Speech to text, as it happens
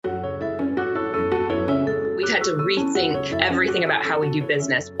had to rethink everything about how we do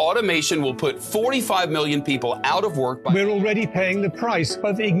business. Automation will put 45 million people out of work. We're already paying the price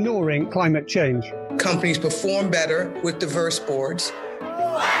of ignoring climate change. Companies perform better with diverse boards.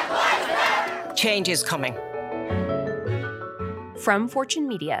 Change is coming. From Fortune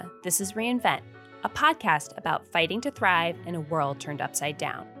Media, this is reInvent, a podcast about fighting to thrive in a world turned upside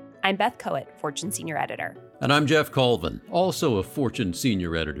down. I'm Beth Coet, Fortune Senior Editor. And I'm Jeff Colvin, also a Fortune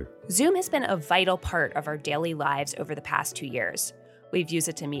Senior Editor. Zoom has been a vital part of our daily lives over the past 2 years. We've used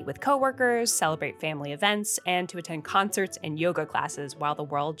it to meet with coworkers, celebrate family events, and to attend concerts and yoga classes while the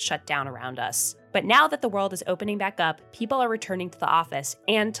world shut down around us. But now that the world is opening back up, people are returning to the office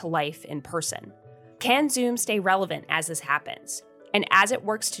and to life in person. Can Zoom stay relevant as this happens? And as it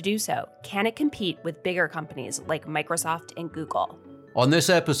works to do so, can it compete with bigger companies like Microsoft and Google? On this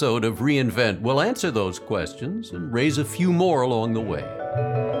episode of reInvent, we'll answer those questions and raise a few more along the way.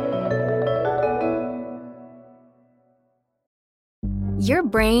 Your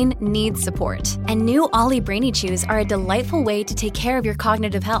brain needs support, and new Ollie Brainy Chews are a delightful way to take care of your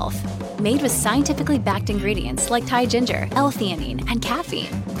cognitive health. Made with scientifically backed ingredients like Thai ginger, L-theanine, and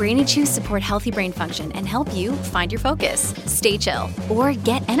caffeine, Brainy Chews support healthy brain function and help you find your focus, stay chill, or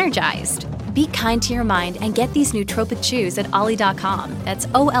get energized. Be kind to your mind and get these nootropic chews at ollie.com. That's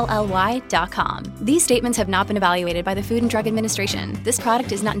OLLY.com. These statements have not been evaluated by the Food and Drug Administration. This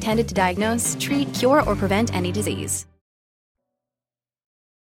product is not intended to diagnose, treat, cure, or prevent any disease.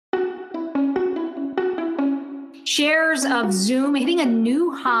 Shares of Zoom hitting a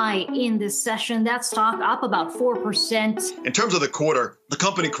new high in this session. That stock up about 4%. In terms of the quarter, the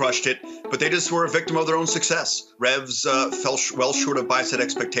company crushed it, but they just were a victim of their own success. Revs fell well short of buy-side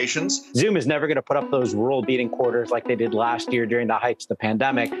expectations. Zoom is never going to put up those world-beating quarters like they did last year during the heights of the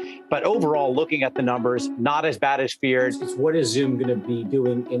pandemic. But overall, looking at the numbers, not as bad as feared. It's what is Zoom going to be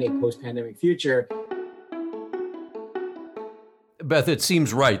doing in a post-pandemic future? Beth, it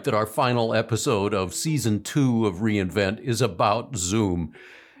seems right that our final episode of Season 2 of reInvent is about Zoom.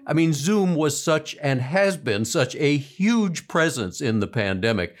 I mean, Zoom was such and has been such a huge presence in the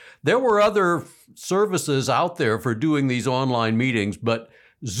pandemic. There were other services out there for doing these online meetings, but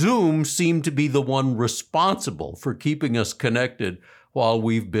Zoom seemed to be the one responsible for keeping us connected while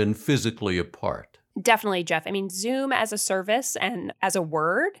we've been physically apart. Definitely, Jeff. I mean, Zoom as a service and as a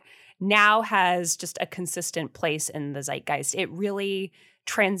word now has just a consistent place in the zeitgeist. It really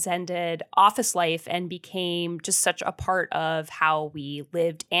transcended office life and became just such a part of how we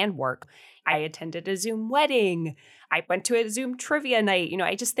lived and work. I attended a Zoom wedding. I went to a Zoom trivia night.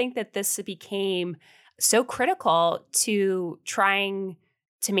 I just think that this became so critical to trying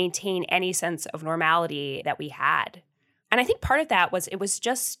to maintain any sense of normality that we had. And I think part of that was it was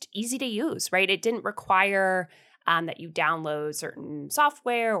just easy to use, right? It didn't require that you download certain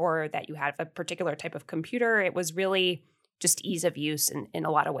software or that you have a particular type of computer. It was really just ease of use in a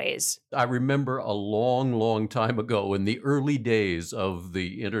lot of ways. I remember a long, long time ago in the early days of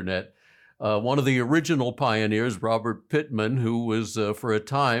the internet, one of the original pioneers, Robert Pittman, who was for a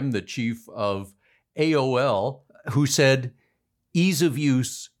time the chief of AOL, who said, ease of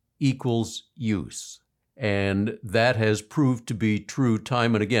use equals use. And that has proved to be true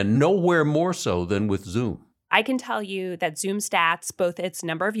time and again, nowhere more so than with Zoom. I can tell you that Zoom stats, both its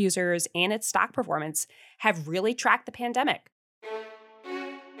number of users and its stock performance, have really tracked the pandemic.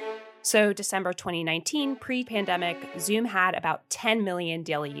 So December 2019, pre-pandemic, Zoom had about 10 million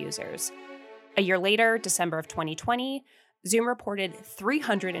daily users. A year later, December of 2020, Zoom reported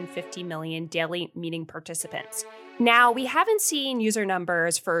 350 million daily meeting participants. Now, we haven't seen user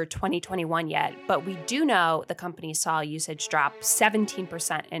numbers for 2021 yet, but we do know the company saw usage drop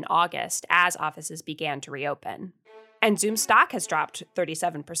 17% in August as offices began to reopen. And Zoom stock has dropped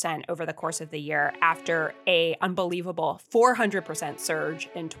 37% over the course of the year after an unbelievable 400% surge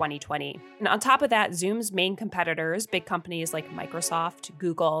in 2020. And on top of that, Zoom's main competitors, big companies like Microsoft,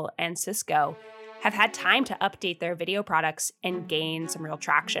 Google, and Cisco, have had time to update their video products and gain some real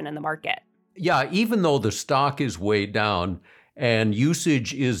traction in the market. Yeah, even though the stock is way down and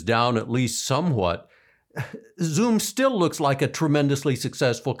usage is down at least somewhat, Zoom still looks like a tremendously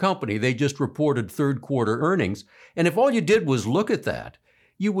successful company. They just reported third quarter earnings. And if all you did was look at that,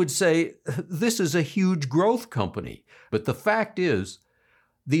 you would say, this is a huge growth company. But the fact is,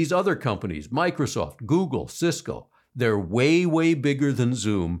 these other companies, Microsoft, Google, Cisco, they're way, way bigger than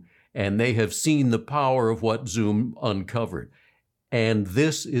Zoom, and they have seen the power of what Zoom uncovered. And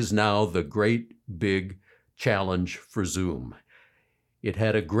this is now the great big challenge for Zoom. It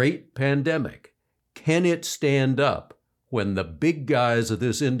had a great pandemic. Can it stand up when the big guys of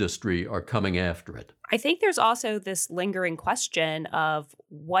this industry are coming after it. I think there's also this lingering question of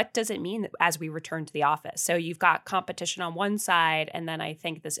what does it mean as we return to the office? So you've got competition on one side, and then I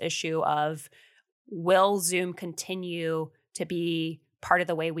think this issue of will Zoom continue to be part of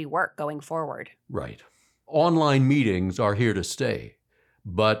the way we work going forward? Right. Online meetings are here to stay,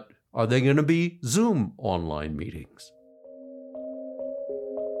 but are they going to be Zoom online meetings?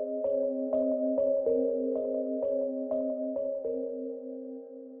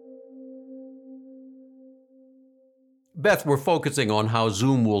 Beth, we're focusing on how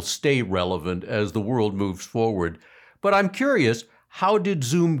Zoom will stay relevant as the world moves forward. But I'm curious, how did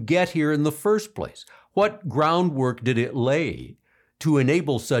Zoom get here in the first place? What groundwork did it lay to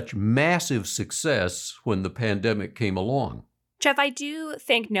enable such massive success when the pandemic came along? Jeff, I do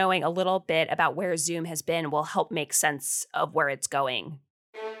think knowing a little bit about where Zoom has been will help make sense of where it's going.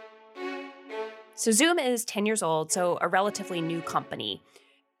 So Zoom is 10 years old, so a relatively new company.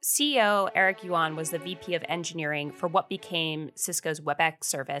 CEO Eric Yuan was the VP of engineering for what became Cisco's WebEx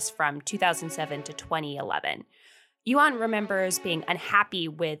service from 2007 to 2011. Yuan remembers being unhappy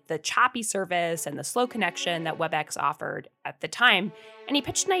with the choppy service and the slow connection that WebEx offered at the time, and he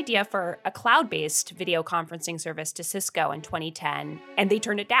pitched an idea for a cloud-based video conferencing service to Cisco in 2010, and they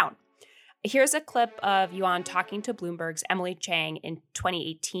turned it down. Here's a clip of Yuan talking to Bloomberg's Emily Chang in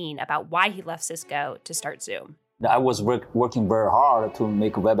 2018 about why he left Cisco to start Zoom. I was working very hard to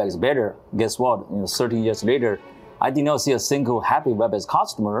make WebEx better. Guess what? 13 years later, I did not see a single happy WebEx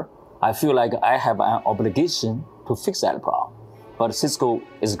customer. I feel like I have an obligation to fix that problem. But Cisco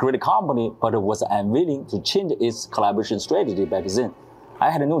is a great company, but it was unwilling to change its collaboration strategy back then.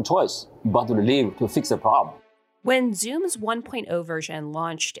 I had no choice but to leave to fix the problem. When Zoom's 1.0 version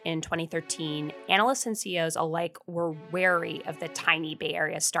launched in 2013, analysts and CEOs alike were wary of the tiny Bay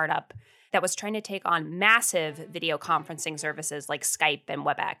Area startup that was trying to take on massive video conferencing services like Skype and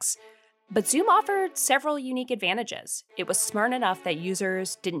WebEx. But Zoom offered several unique advantages. It was smart enough that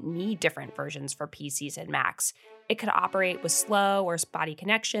users didn't need different versions for PCs and Macs. It could operate with slow or spotty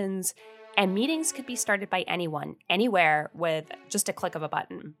connections, and meetings could be started by anyone, anywhere, with just a click of a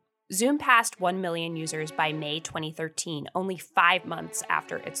button. Zoom passed 1 million users by May 2013, only 5 months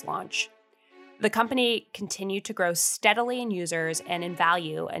after its launch. The company continued to grow steadily in users and in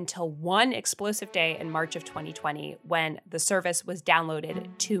value until one explosive day in March of 2020 when the service was downloaded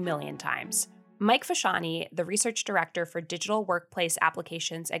 2 million times. Mike Fashani, the research director for digital workplace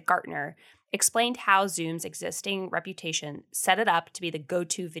applications at Gartner, explained how Zoom's existing reputation set it up to be the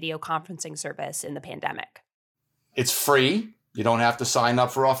go-to video conferencing service in the pandemic. It's free. You don't have to sign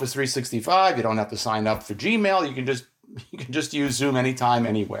up for Office 365. You don't have to sign up for Gmail. You can just use Zoom anytime,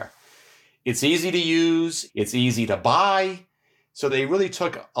 anywhere. It's easy to use. It's easy to buy. So they really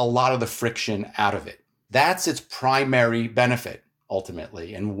took a lot of the friction out of it. That's its primary benefit,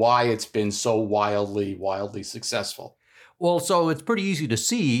 ultimately, and why it's been so wildly successful. Well, so it's pretty easy to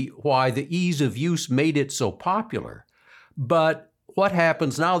see why the ease of use made it so popular. But what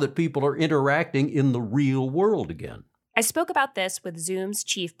happens now that people are interacting in the real world again? I spoke about this with Zoom's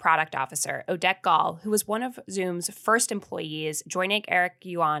chief product officer, Odette Gall, who was one of Zoom's first employees, joining Eric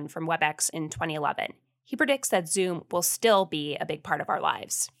Yuan from WebEx in 2011. He predicts that Zoom will still be a big part of our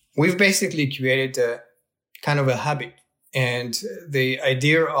lives. We've basically created a kind of a habit, and the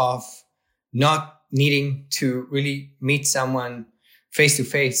idea of not needing to really meet someone face to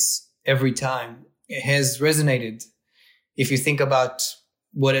face every time has resonated. If you think about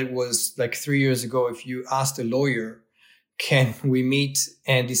what it was like 3 years ago, if you asked a lawyer, can we meet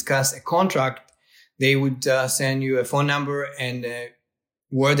and discuss a contract, they would send you a phone number and a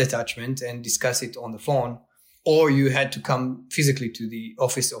Word attachment and discuss it on the phone, or you had to come physically to the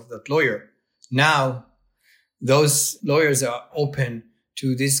office of that lawyer. Now, those lawyers are open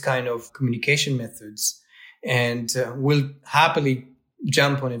to this kind of communication methods and will happily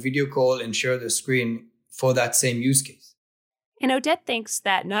jump on a video call and share the screen for that same use case. And Odette thinks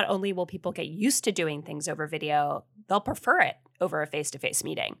that not only will people get used to doing things over video, they'll prefer it over a face-to-face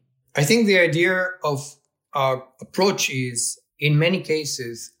meeting. I think the idea of our approach is, in many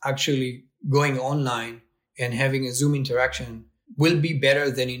cases, actually going online and having a Zoom interaction will be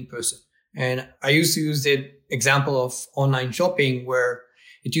better than in person. And I used to use the example of online shopping, where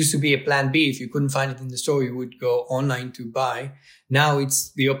it used to be a plan B. If you couldn't find it in the store, you would go online to buy. Now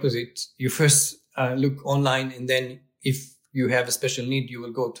it's the opposite. You first look online, and then if you have a special need, you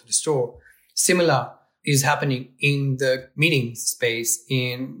will go to the store. Similar is happening in the meeting space,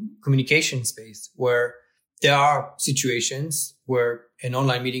 in communication space, where there are situations where an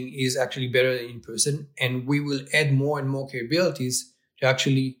online meeting is actually better than in person. And we will add more and more capabilities to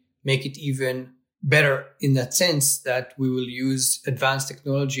actually make it even better in that sense that we will use advanced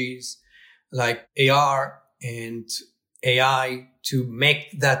technologies like AR and AI to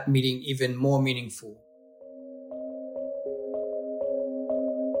make that meeting even more meaningful.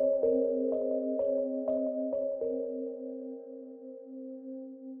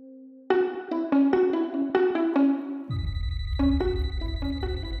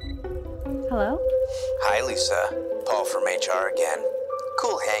 Hello? Hi, Lisa. Paul from HR again.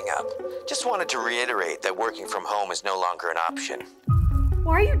 Cool hang-up. Just wanted to reiterate that working from home is no longer an option.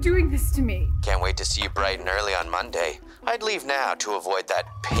 Why are you doing this to me? Can't wait to see you bright and early on Monday. I'd leave now to avoid that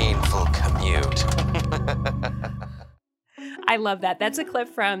painful commute. I love that. That's a clip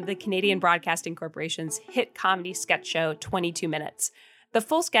from the Canadian Broadcasting Corporation's hit comedy sketch show, 22 Minutes. The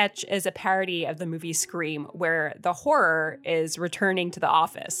full sketch is a parody of the movie Scream, where the horror is returning to the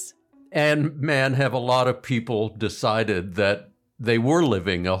office. And man, have a lot of people decided that they were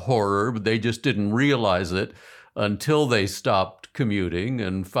living a horror, but they just didn't realize it until they stopped commuting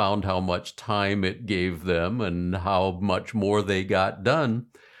and found how much time it gave them and how much more they got done.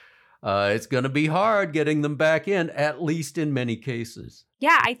 It's going to be hard getting them back in, at least in many cases.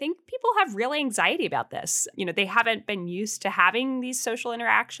 Yeah, I think people have real anxiety about this. You know, they haven't been used to having these social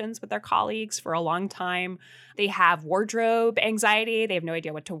interactions with their colleagues for a long time. They have wardrobe anxiety. They have no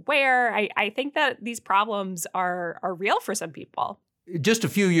idea what to wear. I think that these problems are real for some people. Just a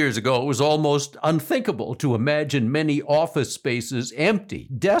few years ago, it was almost unthinkable to imagine many office spaces empty,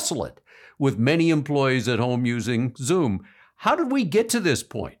 desolate, with many employees at home using Zoom. How did we get to this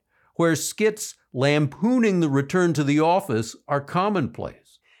point where skits lampooning the return to the office are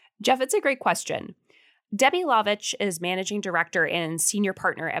commonplace? Jeff, it's a great question. Debbie Lovich is managing director and senior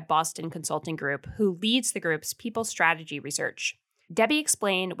partner at Boston Consulting Group, who leads the group's people strategy research. Debbie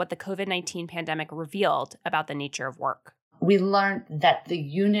explained what the COVID-19 pandemic revealed about the nature of work. We learned that the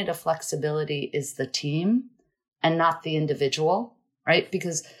unit of flexibility is the team and not the individual, right?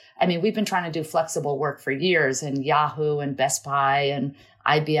 Because, I mean, we've been trying to do flexible work for years, and Yahoo and Best Buy and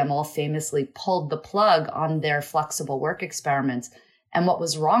IBM all famously pulled the plug on their flexible work experiments. And what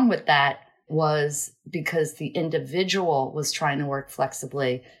was wrong with that was because the individual was trying to work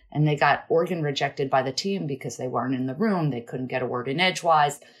flexibly and they got organ rejected by the team because they weren't in the room. They couldn't get a word in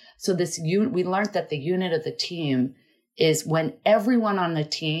edgewise. So we learned that the unit of the team is when everyone on the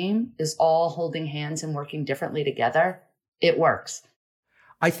team is all holding hands and working differently together, it works.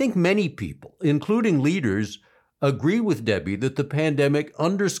 I think many people, including leaders, agree with Debbie that the pandemic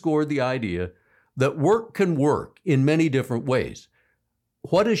underscored the idea that work can work in many different ways.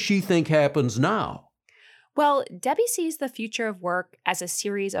 What does she think happens now? Well, Debbie sees the future of work as a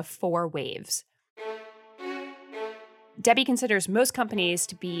series of 4 waves. Debbie considers most companies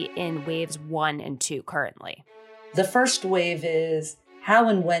to be in waves 1 and 2 currently. The first wave is how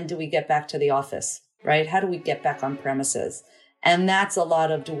and when do we get back to the office, right? How do we get back on premises? And that's a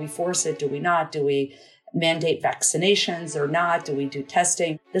lot of, do we force it? Do we not? Do we mandate vaccinations or not? Do we do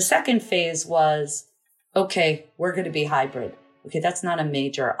testing? The second phase was, okay, we're going to be hybrid. Okay, that's not a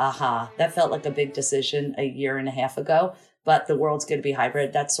major aha. That felt like a big decision a year and a half ago, but the world's going to be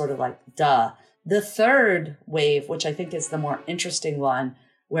hybrid. That's sort of like, duh. The third wave, which I think is the more interesting one,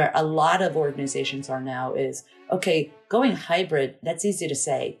 where a lot of organizations are now is, okay, going hybrid, that's easy to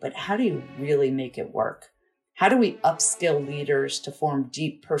say, but how do you really make it work? How do we upskill leaders to form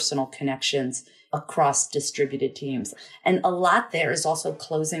deep personal connections across distributed teams? And a lot there is also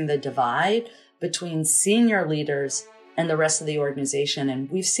closing the divide between senior leaders and the rest of the organization.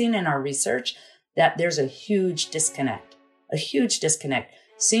 And we've seen in our research that there's a huge disconnect.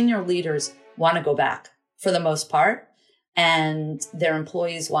 Senior leaders want to go back for the most part, and their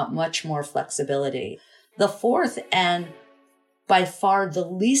employees want much more flexibility. The fourth, and by far the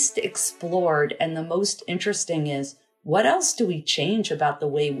least explored and the most interesting, is what else do we change about the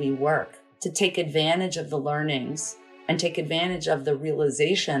way we work to take advantage of the learnings and take advantage of the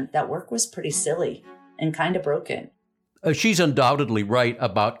realization that work was pretty silly and kind of broken. She's undoubtedly right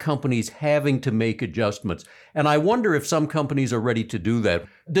about companies having to make adjustments. And I wonder if some companies are ready to do that.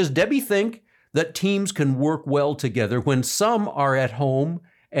 Does Debbie think that teams can work well together when some are at home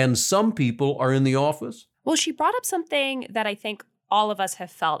and some people are in the office? Well, she brought up something that I think all of us have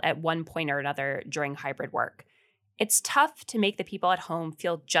felt at one point or another during hybrid work. It's tough to make the people at home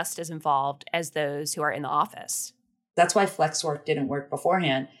feel just as involved as those who are in the office. That's why flex work didn't work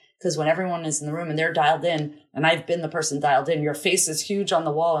beforehand, because when everyone is in the room and they're dialed in, and I've been the person dialed in, your face is huge on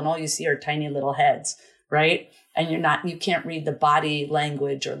the wall and all you see are tiny little heads, right? And you can't read the body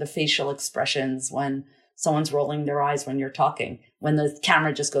language or the facial expressions when someone's rolling their eyes when you're talking, when the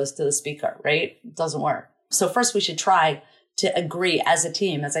camera just goes to the speaker, right? It doesn't work. So first we should try to agree as a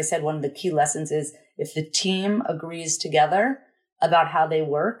team. As I said, one of the key lessons is if the team agrees together about how they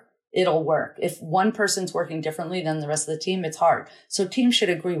work, it'll work. If one person's working differently than the rest of the team, it's hard. So teams should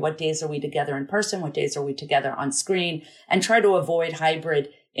agree what days are we together in person, what days are we together on screen, and try to avoid hybrid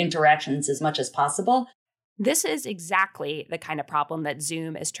interactions as much as possible. This is exactly the kind of problem that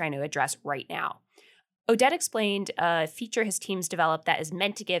Zoom is trying to address right now. Oded explained a feature his teams developed that is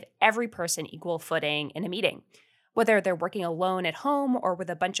meant to give every person equal footing in a meeting, whether they're working alone at home or with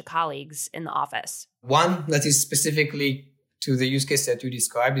a bunch of colleagues in the office. One that is specifically to the use case that you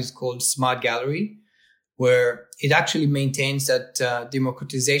described is called Smart Gallery, where it actually maintains that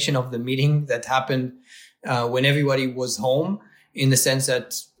democratization of the meeting that happened when everybody was home, in the sense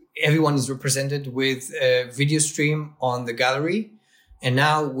that everyone is represented with a video stream on the gallery. And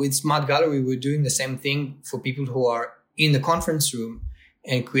now with Smart Gallery, we're doing the same thing for people who are in the conference room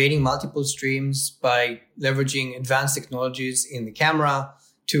and creating multiple streams by leveraging advanced technologies in the camera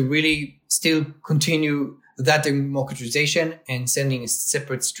to really still continue that democratization and sending a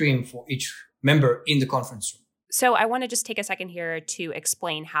separate stream for each member in the conference room. So I want to just take a second here to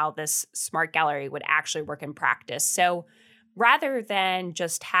explain how this Smart Gallery would actually work in practice. So rather than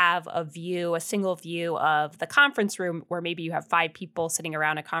just have a single view of the conference room where maybe you have 5 people sitting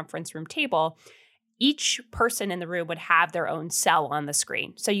around a conference room table, each person in the room would have their own cell on the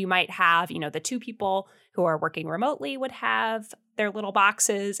screen. So you might have, the 2 people who are working remotely would have their little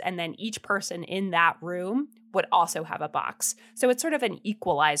boxes, and then each person in that room would also have a box. So it's sort of an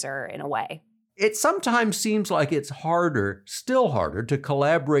equalizer in a way. It sometimes seems like it's still harder to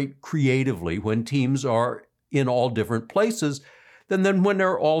collaborate creatively when teams are in all different places than when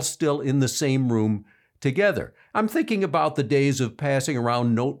they're all still in the same room together. I'm thinking about the days of passing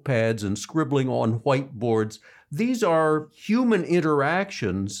around notepads and scribbling on whiteboards. These are human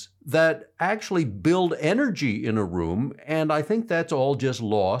interactions that actually build energy in a room, and I think that's all just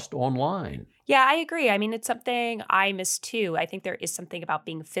lost online. Yeah, I agree. I mean, it's something I miss too. I think there is something about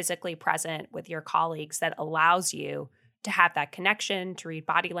being physically present with your colleagues that allows you to have that connection, to read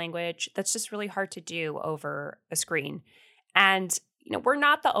body language. That's just really hard to do over a screen. And, we're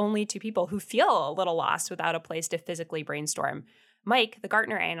not the only 2 people who feel a little lost without a place to physically brainstorm. Mike, the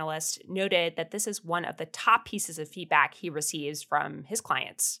Gartner analyst, noted that this is one of the top pieces of feedback he receives from his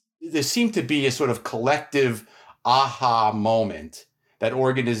clients. There seemed to be a sort of collective aha moment that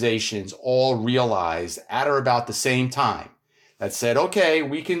organizations all realized at or about the same time that said, okay,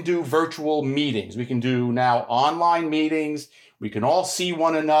 we can do virtual meetings. We can do now online meetings. We can all see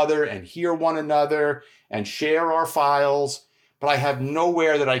one another and hear one another and share our files. But I have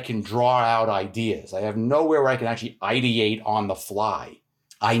nowhere that I can draw out ideas. I have nowhere where I can actually ideate on the fly.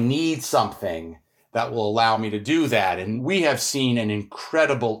 I need something that will allow me to do that. And we have seen an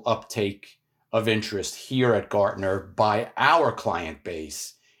incredible uptake of interest here at Gartner by our client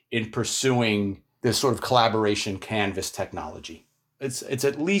base in pursuing this sort of collaboration canvas technology. It's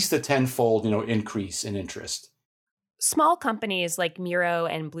at least a 10-fold, increase in interest. Small companies like Miro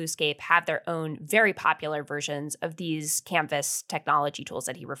and Bluescape have their own very popular versions of these Canvas technology tools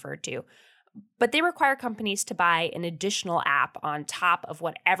that he referred to. But they require companies to buy an additional app on top of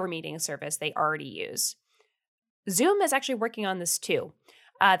whatever meeting service they already use. Zoom is actually working on this too.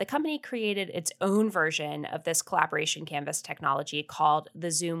 The company created its own version of this collaboration Canvas technology called the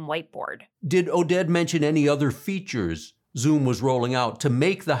Zoom Whiteboard. Did Oded mention any other features Zoom was rolling out to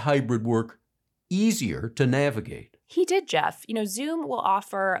make the hybrid work easier to navigate? He did, Jeff. Zoom will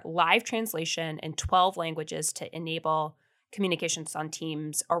offer live translation in 12 languages to enable communications on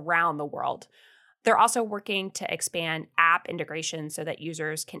Teams around the world. They're also working to expand app integration so that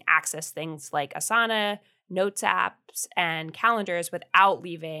users can access things like Asana, Notes apps, and calendars without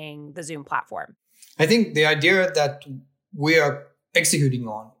leaving the Zoom platform. I think the idea that we are executing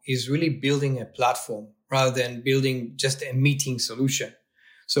on is really building a platform rather than building just a meeting solution.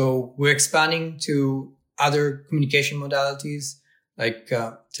 So we're expanding to other communication modalities like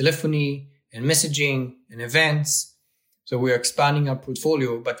telephony and messaging and events. So we're expanding our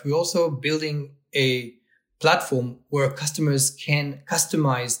portfolio, but we're also building a platform where customers can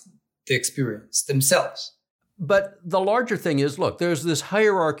customize the experience themselves. But the larger thing is, look, there's this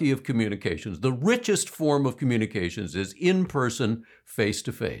hierarchy of communications. The richest form of communications is in-person,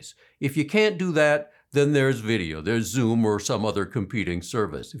 face-to-face. If you can't do that, then there's video, there's Zoom or some other competing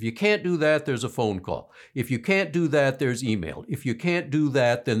service. If you can't do that, there's a phone call. If you can't do that, there's email. If you can't do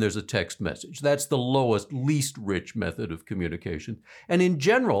that, then there's a text message. That's the lowest, least rich method of communication. And in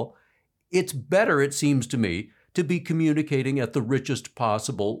general, it's better, it seems to me, to be communicating at the richest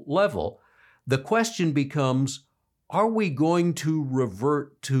possible level. The question becomes, are we going to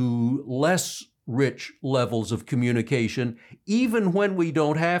revert to less rich levels of communication, even when we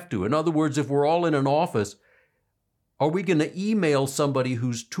don't have to. In other words, if we're all in an office, are we going to email somebody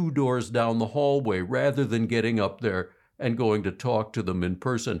who's 2 doors down the hallway rather than getting up there and going to talk to them in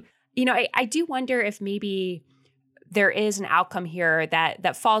person? You know, I do wonder if maybe there is an outcome here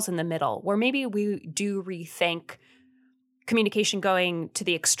that falls in the middle, where maybe we do rethink communication going to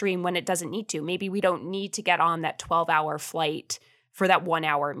the extreme when it doesn't need to. Maybe we don't need to get on that 12-hour flight for that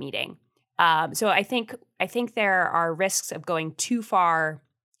 1-hour meeting. So I think there are risks of going too far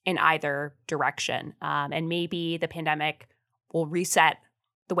in either direction. And maybe the pandemic will reset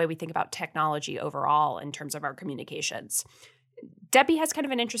the way we think about technology overall in terms of our communications. Debbie has kind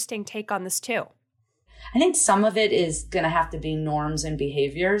of an interesting take on this too. I think some of it is going to have to be norms and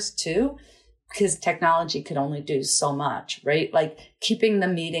behaviors too, because technology could only do so much, right? Like keeping the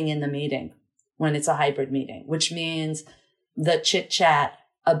meeting in the meeting when it's a hybrid meeting, which means the chit chat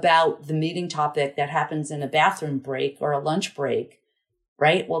about the meeting topic that happens in a bathroom break or a lunch break,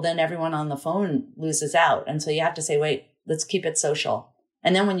 right? Well, then everyone on the phone loses out. And so you have to say, wait, let's keep it social.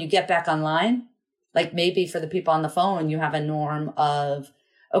 And then when you get back online, like maybe for the people on the phone, you have a norm of,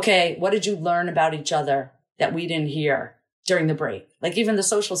 okay, what did you learn about each other that we didn't hear during the break? Like even the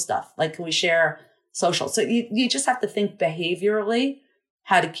social stuff, like can we share social? So you just have to think behaviorally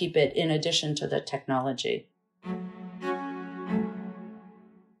how to keep it in addition to the technology.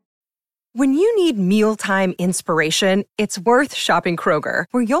 When you need mealtime inspiration, it's worth shopping Kroger,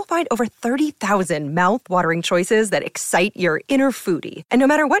 where you'll find over 30,000 mouth-watering choices that excite your inner foodie. And no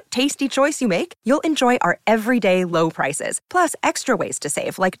matter what tasty choice you make, you'll enjoy our everyday low prices, plus extra ways to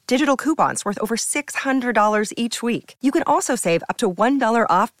save, like digital coupons worth over $600 each week. You can also save up to $1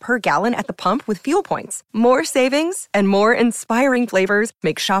 off per gallon at the pump with fuel points. More savings and more inspiring flavors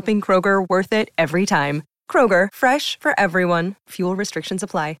make shopping Kroger worth it every time. Kroger, fresh for everyone. Fuel restrictions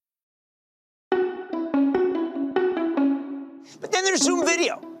apply. But then there's Zoom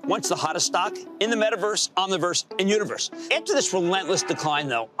Video. Once the hottest stock in the metaverse, omniverse, and universe. After this relentless decline,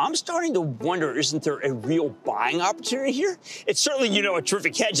 though, I'm starting to wonder, isn't there a real buying opportunity here? It's certainly, a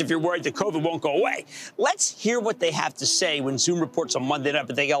terrific hedge if you're worried that COVID won't go away. Let's hear what they have to say when Zoom reports on Monday night,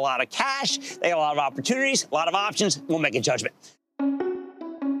 but they got a lot of cash, they got a lot of opportunities, a lot of options. We'll make a judgment.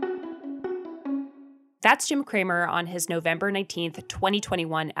 That's Jim Cramer on his November 19th,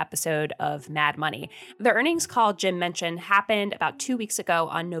 2021 episode of Mad Money. The earnings call Jim mentioned happened about 2 weeks ago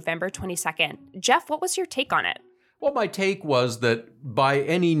on November 22nd. Jeff, what was your take on it? Well, my take was that by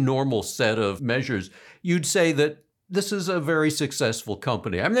any normal set of measures, you'd say that this is a very successful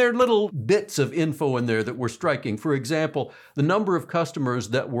company. I mean, there are little bits of info in there that were striking. For example, the number of customers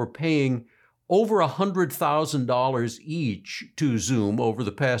that were paying over $100,000 each to Zoom over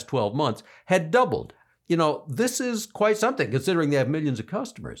the past 12 months had doubled. This is quite something considering they have millions of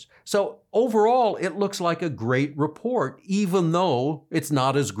customers. So overall, it looks like a great report, even though it's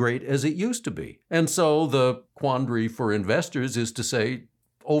not as great as it used to be. And so the quandary for investors is to say,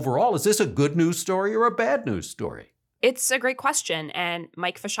 overall, is this a good news story or a bad news story? It's a great question, and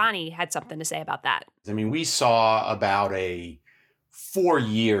Mike Fashani had something to say about that. I mean, we saw about a 4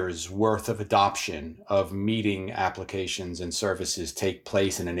 years worth of adoption of meeting applications and services take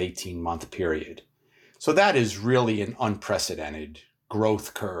place in an 18-month period. So that is really an unprecedented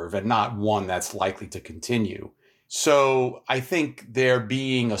growth curve and not one that's likely to continue. So I think there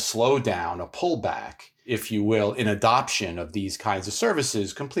being a slowdown, a pullback, if you will, in adoption of these kinds of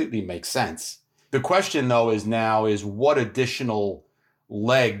services completely makes sense. The question, though, is what additional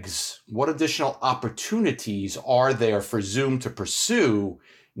legs, what additional opportunities are there for Zoom to pursue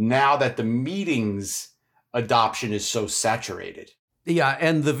now that the meetings adoption is so saturated? Yeah,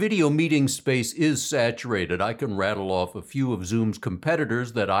 and the video meeting space is saturated. I can rattle off a few of Zoom's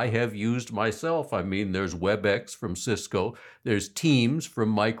competitors that I have used myself. I mean, there's WebEx from Cisco, there's Teams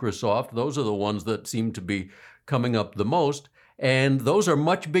from Microsoft. Those are the ones that seem to be coming up the most. And those are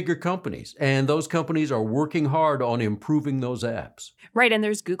much bigger companies. And those companies are working hard on improving those apps. Right, and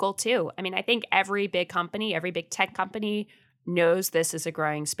there's Google too. I mean, I think every big company, every big tech company knows this is a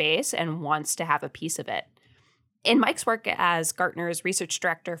growing space and wants to have a piece of it. In Mike's work as Gartner's research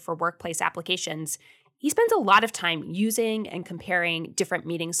director for workplace applications, he spends a lot of time using and comparing different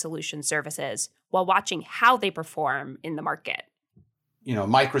meeting solution services while watching how they perform in the market.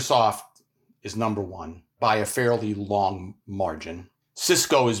 Microsoft is number one by a fairly long margin.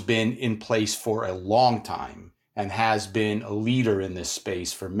 Cisco has been in place for a long time and has been a leader in this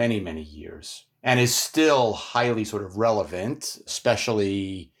space for many, many years and is still highly sort of relevant,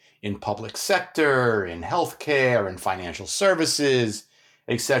 especially in public sector, in healthcare, in financial services,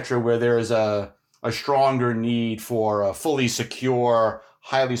 et cetera, where there is a stronger need for a fully secure,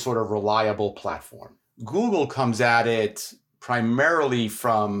 highly sort of reliable platform. Google comes at it primarily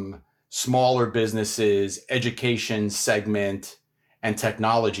from smaller businesses, education segment, and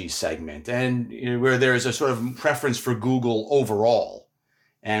technology segment, and where there's a sort of preference for Google overall,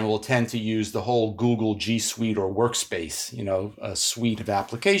 and will tend to use the whole Google G Suite or workspace, a suite of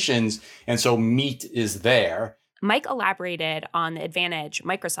applications. And so Meet is there. Mike elaborated on the advantage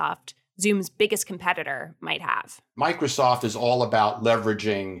Microsoft, Zoom's biggest competitor, might have. Microsoft is all about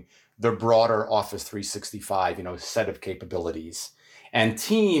leveraging the broader Office 365, set of capabilities. And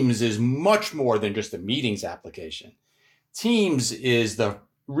Teams is much more than just a meetings application. Teams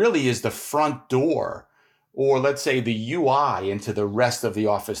really is the front door, or let's say the UI, into the rest of the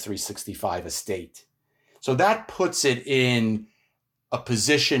Office 365 estate. So that puts it in a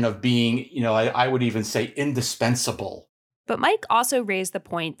position of being, I would even say indispensable. But Mike also raised the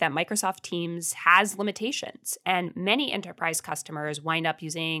point that Microsoft Teams has limitations, and many enterprise customers wind up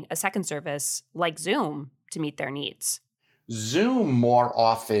using a second service like Zoom to meet their needs. Zoom more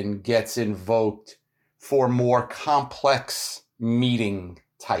often gets invoked for more complex meeting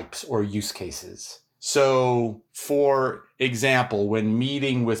types or use cases. So, for example, when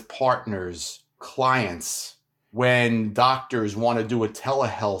meeting with partners, clients, when doctors want to do a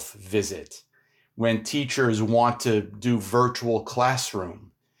telehealth visit, when teachers want to do virtual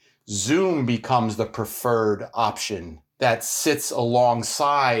classroom, Zoom becomes the preferred option that sits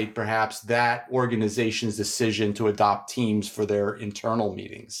alongside perhaps that organization's decision to adopt Teams for their internal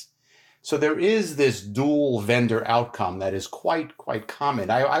meetings. So there is this dual vendor outcome that is quite common.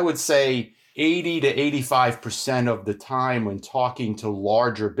 I would say 80 to 85% of the time when talking to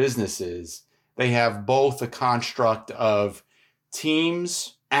larger businesses, they have both a construct of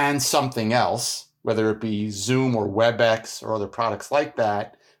Teams and something else, whether it be Zoom or WebEx or other products like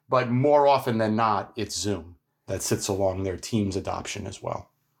that. But more often than not, it's Zoom that sits along their Teams adoption as well.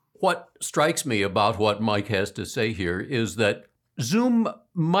 What strikes me about what Mike has to say here is that Zoom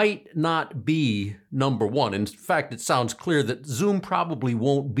might not be number one. In fact, it sounds clear that Zoom probably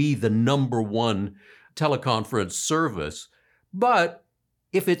won't be the number one teleconference service. But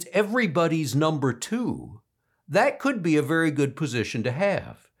if it's everybody's number two, that could be a very good position to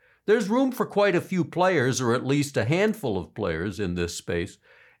have. There's room for quite a few players, or at least a handful of players in this space.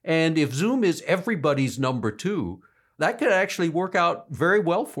 And if Zoom is everybody's number two, that could actually work out very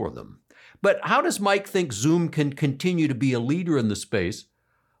well for them. But how does Mike think Zoom can continue to be a leader in the space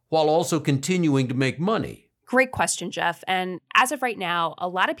while also continuing to make money? Great question, Jeff. And as of right now, a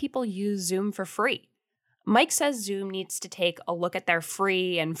lot of people use Zoom for free. Mike says Zoom needs to take a look at their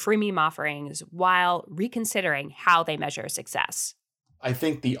free and freemium offerings while reconsidering how they measure success. I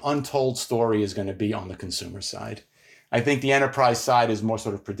think the untold story is going to be on the consumer side. I think the enterprise side is more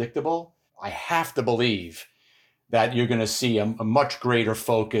sort of predictable. I have to believe that you're going to see a much greater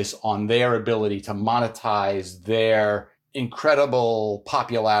focus on their ability to monetize their incredible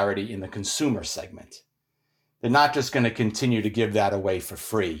popularity in the consumer segment. They're not just going to continue to give that away for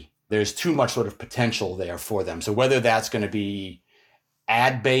free. There's too much sort of potential there for them. So whether that's going to be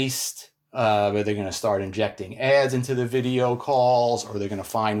ad-based, where they're going to start injecting ads into the video calls, or they're going to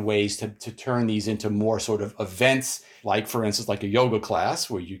find ways to turn these into more sort of events, like, for instance, like a yoga class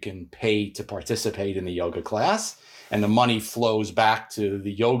where you can pay to participate in the yoga class and the money flows back to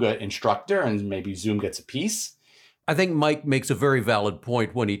the yoga instructor and maybe Zoom gets a piece. I think Mike makes a very valid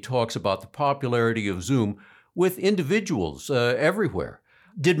point when he talks about the popularity of Zoom with individuals everywhere.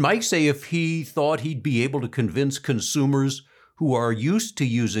 Did Mike say if he thought he'd be able to convince consumers who are used to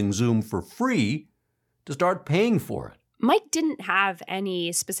using Zoom for free to start paying for it? Mike didn't have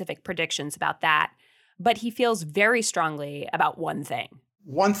any specific predictions about that, but he feels very strongly about one thing.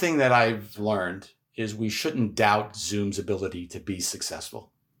 One thing that I've learned is we shouldn't doubt Zoom's ability to be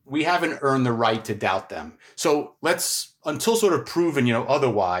successful. We haven't earned the right to doubt them. So let's, until sort of proven,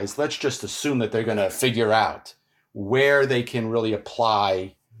 otherwise, let's just assume that they're going to figure out where they can really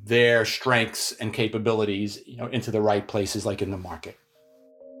apply their strengths and capabilities, into the right places, like in the market.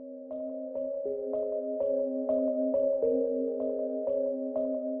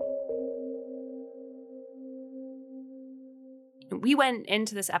 We went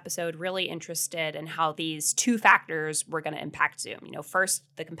into this episode really interested in how these two factors were going to impact Zoom. First,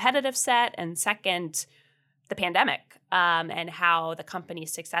 the competitive set, and second, the pandemic, and how the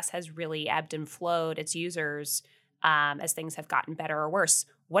company's success has really ebbed and flowed its users as things have gotten better or worse.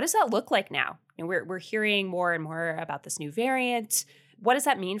 What does that look like now? We're hearing more and more about this new variant. What does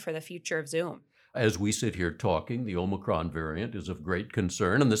that mean for the future of Zoom? As we sit here talking, the Omicron variant is of great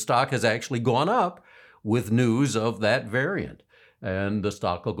concern, and the stock has actually gone up with news of that variant. And the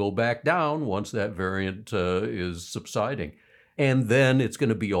stock will go back down once that variant is subsiding. And then it's going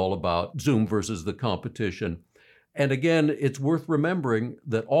to be all about Zoom versus the competition. And again, it's worth remembering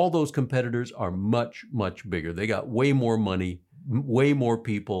that all those competitors are much, much bigger. They got way more money, way more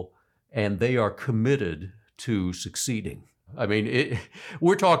people, and they are committed to succeeding. I mean,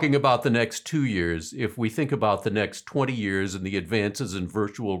 we're talking about the next 2 years. If we think about the next 20 years and the advances in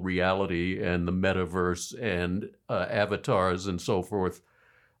virtual reality and the metaverse and avatars and so forth,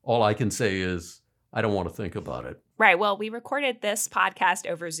 all I can say is I don't want to think about it. Right. Well, we recorded this podcast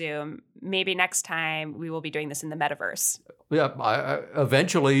over Zoom. Maybe next time we will be doing this in the metaverse. Yeah,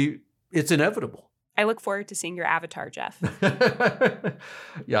 eventually it's inevitable. I look forward to seeing your avatar, Jeff.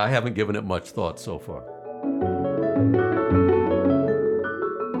 Yeah, I haven't given it much thought so far.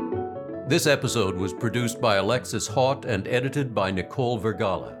 This episode was produced by Alexis Haught and edited by Nicole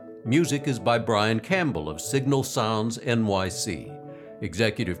Vergala. Music is by Brian Campbell of Signal Sounds NYC.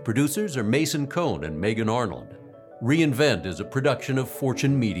 Executive producers are Mason Cohn and Megan Arnold. Reinvent is a production of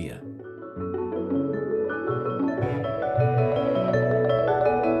Fortune Media.